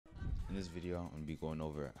In this video, I'm going to be going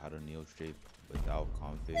over how to neo strafe without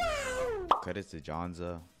config. Credits to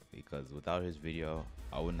Jonza, because without his video,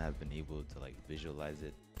 I wouldn't have been able to like visualize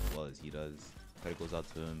it as well as he does. Credit goes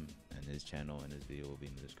out to him, and his channel and his video will be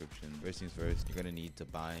in the description. First things first, you're going to need to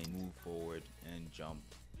bind, move forward, and jump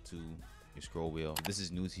to your scroll wheel. If this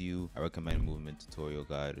is new to you, I recommend a movement tutorial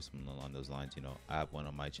guide or something along those lines. You know, I have one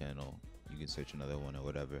on my channel. You can search another one or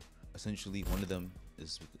whatever. Essentially, one of them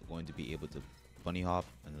is going to be able to bunny hop,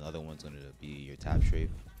 and the other one's going to be your tap strafe.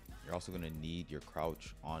 You're also going to need your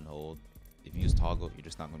crouch on hold. If you use toggle, you're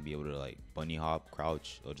just not going to be able to like bunny hop,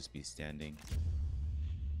 crouch. It'll just be standing.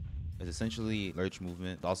 It's essentially lurch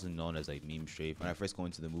movement, also known as like meme strafe. When I first go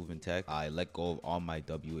into the movement tech, I let go of all my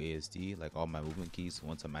WASD, like all my movement keys,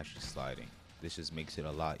 once I'm actually sliding. This just makes it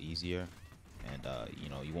a lot easier, and you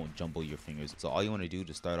know, you won't jumble your fingers. So all you want to do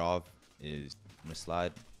to start off is I'm gonna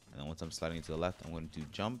slide, and then once I'm sliding to the left, I'm going to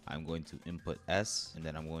jump. I'm going to input S, and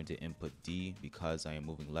then I'm going to input D because I am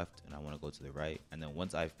moving left and I want to go to the right. And then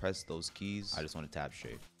once I've pressed those keys, I just want to tap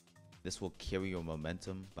strafe. This will carry your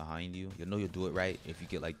momentum behind you. You'll know you'll do it right if you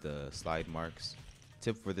get like the slide marks.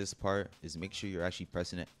 Tip for this part is make sure you're actually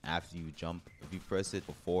pressing it after you jump. If you press it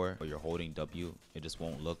before or you're holding W, it just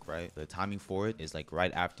won't look right. The timing for it is like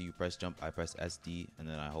right after you press jump, I press SD and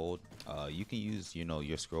then I hold. You can use, you know,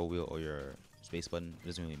 your scroll wheel or your space button. It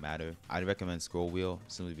doesn't really matter. I'd recommend scroll wheel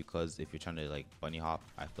simply because if you're trying to like bunny hop,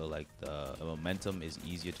 I feel like the momentum is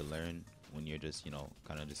easier to learn when you're just, you know,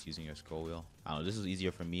 kind of just using your scroll wheel. I don't know, this is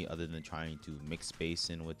easier for me other than trying to mix space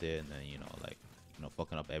in with it and then, you know, like, you know,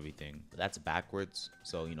 fucking up everything. But that's backwards,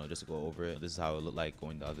 so, you know, just to go over it, this is how it looked like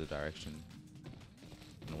going the other direction.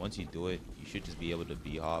 And once you do it, you should just be able to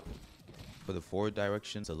B-hop. For the forward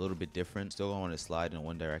direction, it's a little bit different. Still want to slide in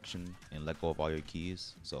one direction and let go of all your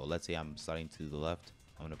keys. So let's say I'm sliding to the left.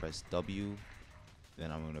 I'm going to press W, then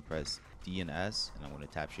I'm going to press D and S, and I'm going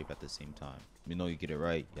to tap strafe at the same time. You know you get it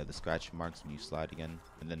right. You have the scratch marks when you slide again.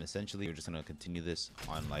 And then essentially, you're just going to continue this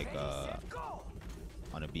on like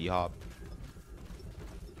on a B-hop.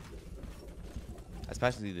 That's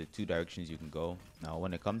basically the two directions you can go. Now,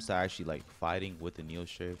 when it comes to actually like fighting with the neo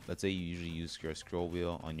strafe, let's say you usually use your scroll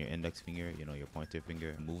wheel on your index finger, you know, your pointer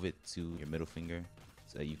finger, move it to your middle finger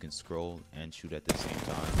so that you can scroll and shoot at the same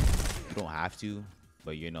time. You don't have to,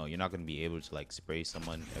 but you know, you're not going to be able to like spray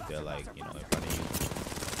someone if they're like, you know, in front of you.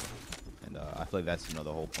 And I feel like that's, you know,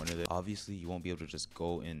 the whole point of it. Obviously, you won't be able to just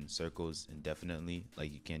go in circles indefinitely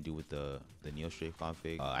like you can do with the neo strafe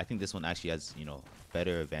config. I think this one actually has, you know,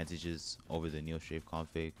 better advantages over the neo strafe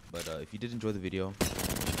config. But if you did enjoy the video,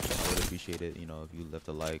 I would appreciate it, you know, if you left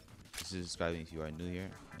a like. Consider subscribing if you are new here.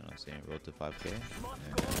 You know what I'm saying? Road to 5K.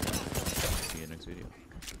 And see you next video.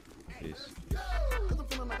 Peace. Cause I'm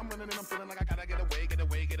feeling like I'm running and I'm feeling like I gotta get away.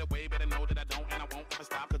 Better know that I don't and I won't ever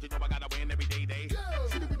stop. Cause you know I gotta win every day.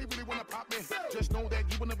 See, you really wanna pop me. Just know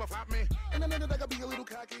that you will never flop me. And I know that I gotta be a little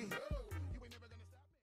cocky.